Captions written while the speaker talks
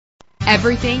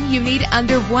Everything you need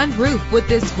under one roof with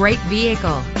this great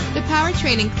vehicle. The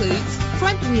powertrain includes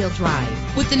front-wheel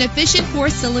drive with an efficient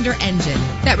 4-cylinder engine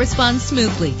that responds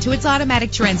smoothly to its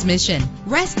automatic transmission.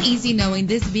 Rest easy knowing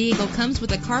this vehicle comes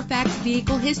with a Carfax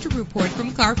Vehicle History Report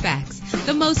from Carfax,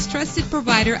 the most trusted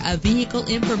provider of vehicle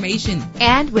information.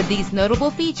 And with these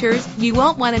notable features, you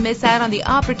won't want to miss out on the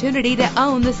opportunity to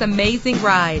own this amazing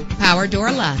ride. Power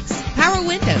door locks, power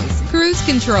windows, cruise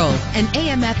control, an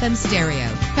AM/FM stereo,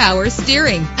 power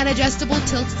steering, an adjustable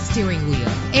tilt steering wheel,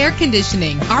 air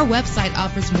conditioning. Our website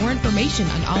offers more information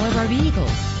on all of our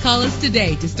vehicles. Call us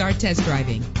today to start test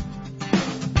driving.